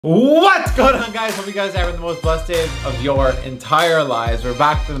What's going on, guys? Hope you guys are having the most blessed day of your entire lives. We're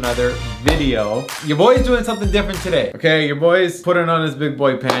back with another video. Your boy's doing something different today. Okay, your boy's putting on his big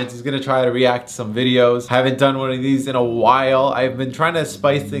boy pants. He's gonna try to react to some videos. Haven't done one of these in a while. I've been trying to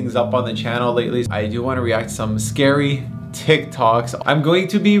spice things up on the channel lately. I do want to react to some scary TikToks. I'm going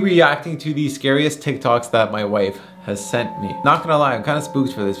to be reacting to the scariest TikToks that my wife has sent me. Not gonna lie, I'm kind of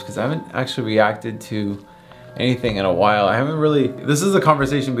spooked for this because I haven't actually reacted to anything in a while. I haven't really, this is a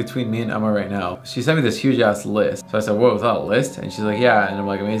conversation between me and Emma right now. She sent me this huge ass list. So I said, whoa, was that a list? And she's like, yeah. And I'm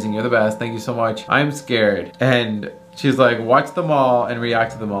like, amazing, you're the best, thank you so much. I'm scared. And she's like, watch them all and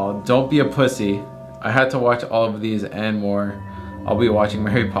react to them all. Don't be a pussy. I had to watch all of these and more. I'll be watching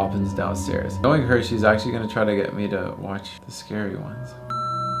Mary Poppins downstairs. Knowing her, she's actually gonna try to get me to watch the scary ones.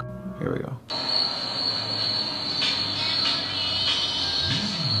 Here we go.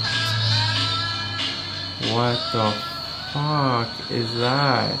 What the fuck is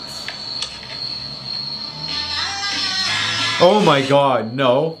that? Oh my god,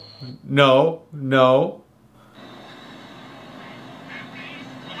 no. No, no.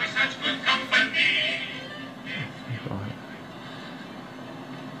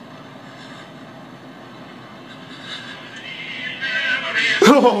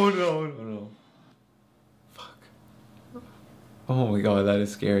 Oh no, no, no. Fuck. Oh my god, that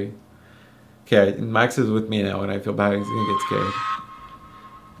is scary. Okay, Max is with me now and I feel bad he's gonna get scared.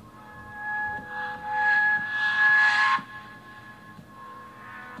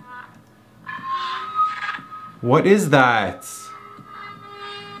 What is that?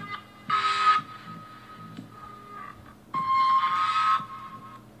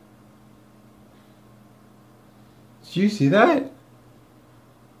 Did you see that?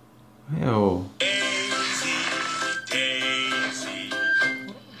 Ew.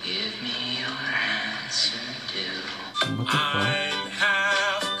 What the fuck? I'm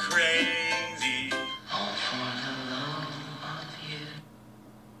half crazy. All for the love of you.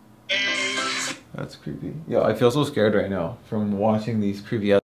 That's creepy. Yo, I feel so scared right now from watching these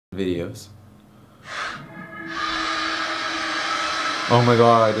creepy ass videos. Oh my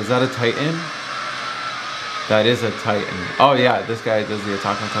god, is that a Titan? That is a Titan. Oh yeah, this guy does the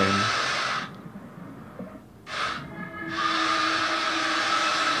Attack on Titan.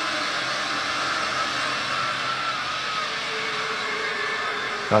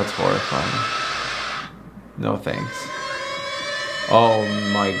 That's horrifying. No thanks. Oh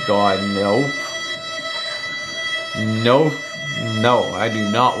my god, nope. No, no, I do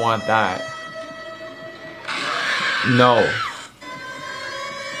not want that. No.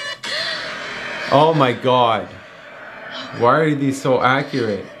 Oh my god. Why are these so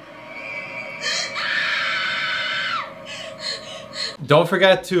accurate? Don't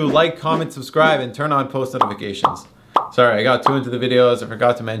forget to like, comment, subscribe, and turn on post notifications. Sorry, I got too into the videos. I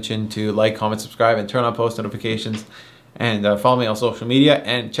forgot to mention to like, comment, subscribe, and turn on post notifications. And follow me on social media.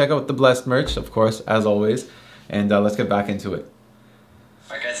 And check out the Blessed merch, of course, as always. And let's get back into it.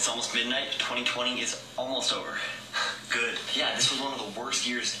 Alright guys, it's almost midnight. 2020 is almost over. Good. Yeah, this was one of the worst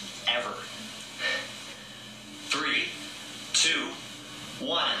years ever. 3, 2,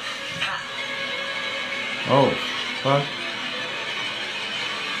 1. Ha! Oh, fuck.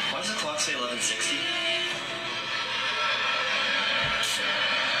 Why does the clock say 11:60?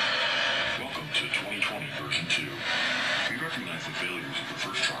 Welcome to 2020 version 2. We recognize the failures of the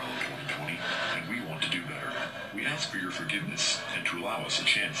first trial of 2020, and we want to do better. We ask for your forgiveness and to allow us a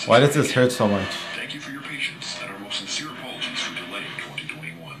chance. Why does this hurt so much? Thank you for your patience and our most sincere apologies for delaying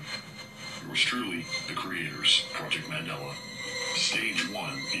 2021. Yours truly, the creators, Project Mandela. Stage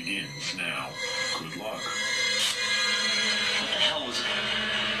 1 begins now. Good luck. What the hell was it?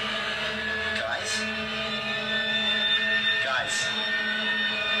 Guys? Guys?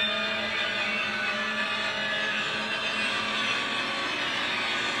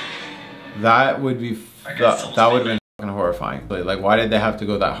 That would be that would have been fucking horrifying. Like, why did they have to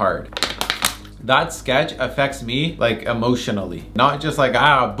go that hard? That sketch affects me like emotionally, not just like,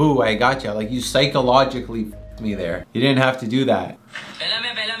 ah, boo, I gotcha. Like, you psychologically f***ed me there. You didn't have to do that.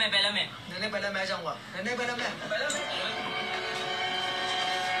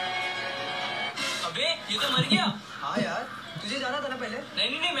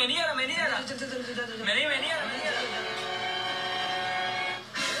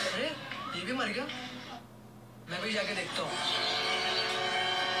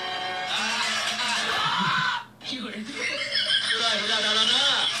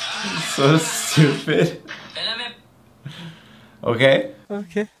 So stupid. Okay.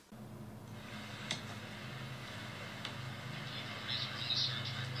 Okay.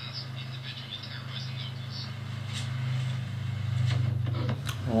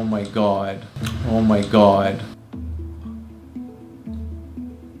 Oh my god. Oh my god.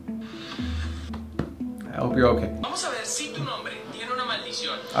 I hope you're okay.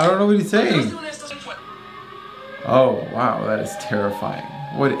 I don't know what he's saying. Oh wow, that is terrifying.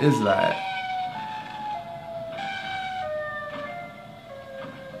 What is that?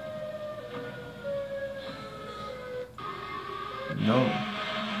 No.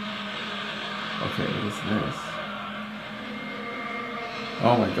 Okay, what is this?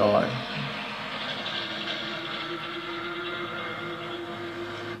 Oh my god.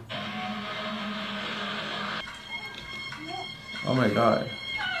 Oh my god.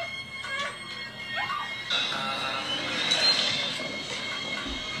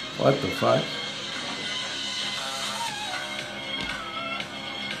 What the fuck?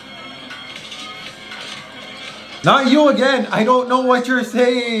 Not you again! I don't know what you're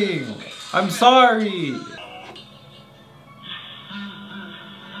saying! I'm sorry!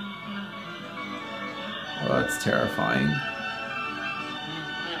 Oh, that's terrifying.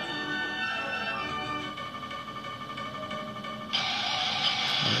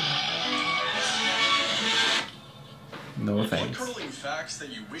 No thanks. Uncurling facts that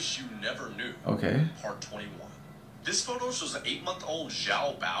you wish you never knew. Okay. Part 21. This photo shows an 8-month-old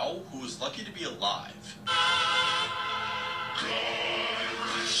Zhao Bao who is lucky to be alive.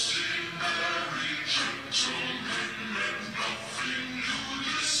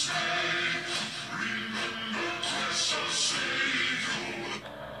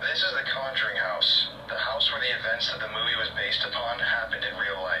 This is the Conjuring House, the house where the events that the movie was based upon happened in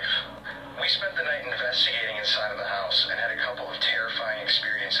real life. We spent the night investigating inside of the house and had a couple of terrifying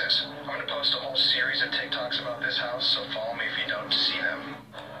experiences. I'm going to post a whole series of TikToks about this house, so follow me if you don't see them.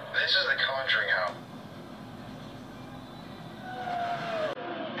 This is the Conjuring House.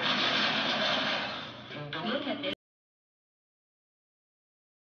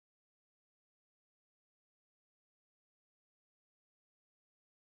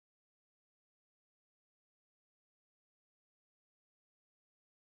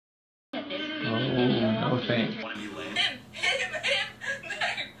 Oh, no thanks.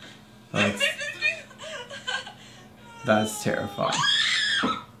 That's terrifying.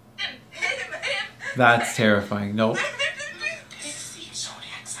 That's terrifying. Nope. This is the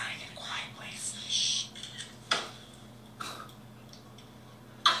zodiac sign in quiet place. Shh.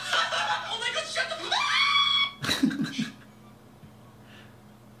 Oh my god, shut the fuck up!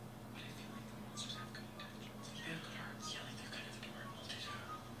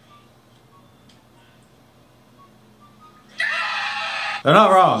 They're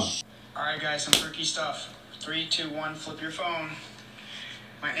not wrong. Alright guys, some freaky stuff. 3, 2, 1, flip your phone.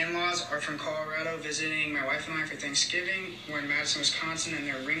 My in-laws are from Colorado visiting my wife and I for Thanksgiving. We're in Madison, Wisconsin, and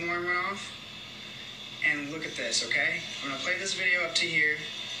their ring alarm went off. And look at this, okay? I'm gonna play this video up to here.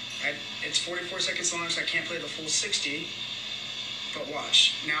 It's 44 seconds long, so I can't play the full 60. But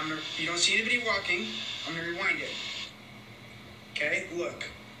watch. Now, you don't see anybody walking. I'm gonna rewind it. Okay, look.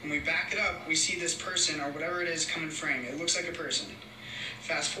 When we back it up, we see this person, or whatever it is, come in frame. It looks like a person.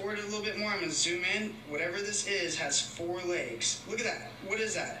 Fast forward a little bit more, I'm going to zoom in. Whatever this is has 4 legs. Look at that. What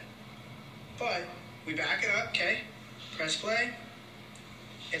is that? But we back it up, okay? Press play.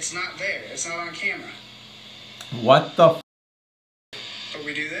 It's not there. It's not on camera. What the f? But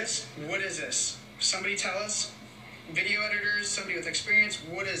we do this. What is this? Somebody tell us. Video editors, somebody with experience,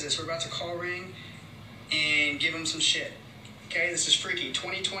 what is this? We're about to call Ring and give them some shit. Okay, this is freaky.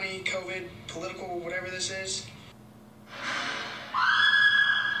 2020, COVID, political, whatever this is.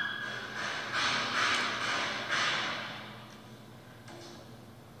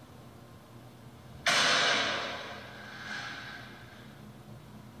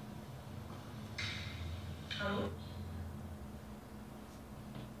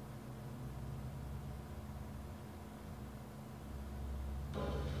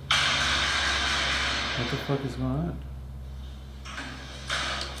 What the fuck is going on?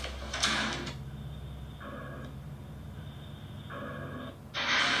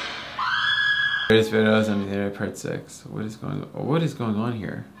 Greatest videos on the internet, part 6. What is going on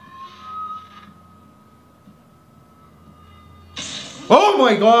here? Oh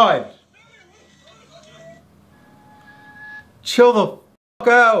my god! Chill the fuck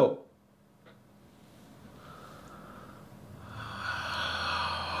out!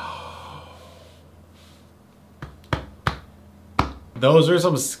 Those are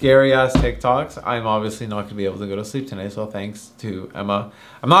some scary ass TikToks. I'm obviously not gonna be able to go to sleep tonight, so thanks to Emma.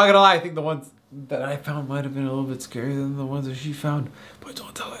 I'm not gonna lie, I think the ones that I found might have been a little bit scarier than the ones that she found, but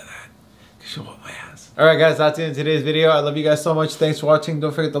don't tell her that. She'll whoop my ass. Alright guys, that's it in today's video. I love you guys so much. Thanks for watching.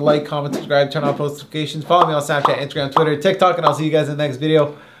 Don't forget to like, comment, subscribe, turn on post notifications. Follow me on Snapchat, Instagram, Twitter, TikTok, and I'll see you guys in the next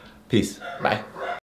video. Peace. Bye.